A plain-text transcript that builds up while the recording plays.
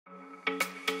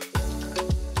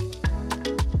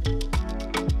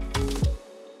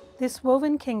This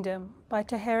Woven Kingdom by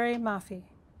Tahereh Mafi.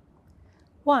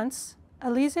 Once,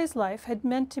 Alize's life had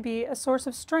meant to be a source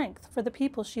of strength for the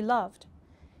people she loved.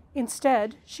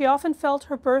 Instead, she often felt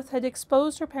her birth had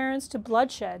exposed her parents to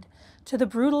bloodshed, to the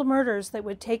brutal murders that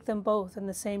would take them both in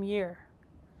the same year.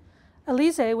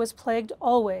 Alize was plagued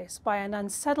always by an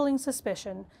unsettling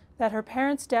suspicion that her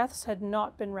parents' deaths had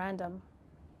not been random.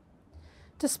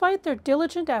 Despite their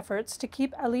diligent efforts to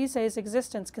keep Alize's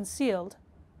existence concealed,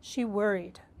 she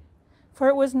worried. For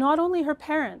it was not only her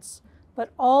parents,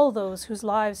 but all those whose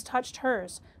lives touched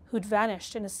hers who'd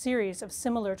vanished in a series of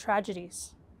similar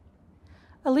tragedies.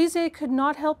 Alize could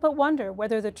not help but wonder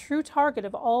whether the true target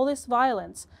of all this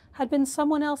violence had been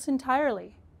someone else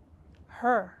entirely,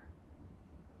 her.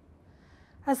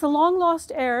 As the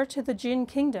long-lost heir to the Jinn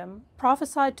kingdom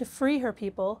prophesied to free her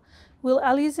people, will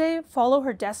Alize follow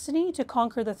her destiny to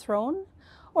conquer the throne,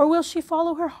 or will she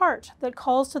follow her heart that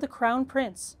calls to the crown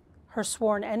prince, her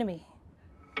sworn enemy?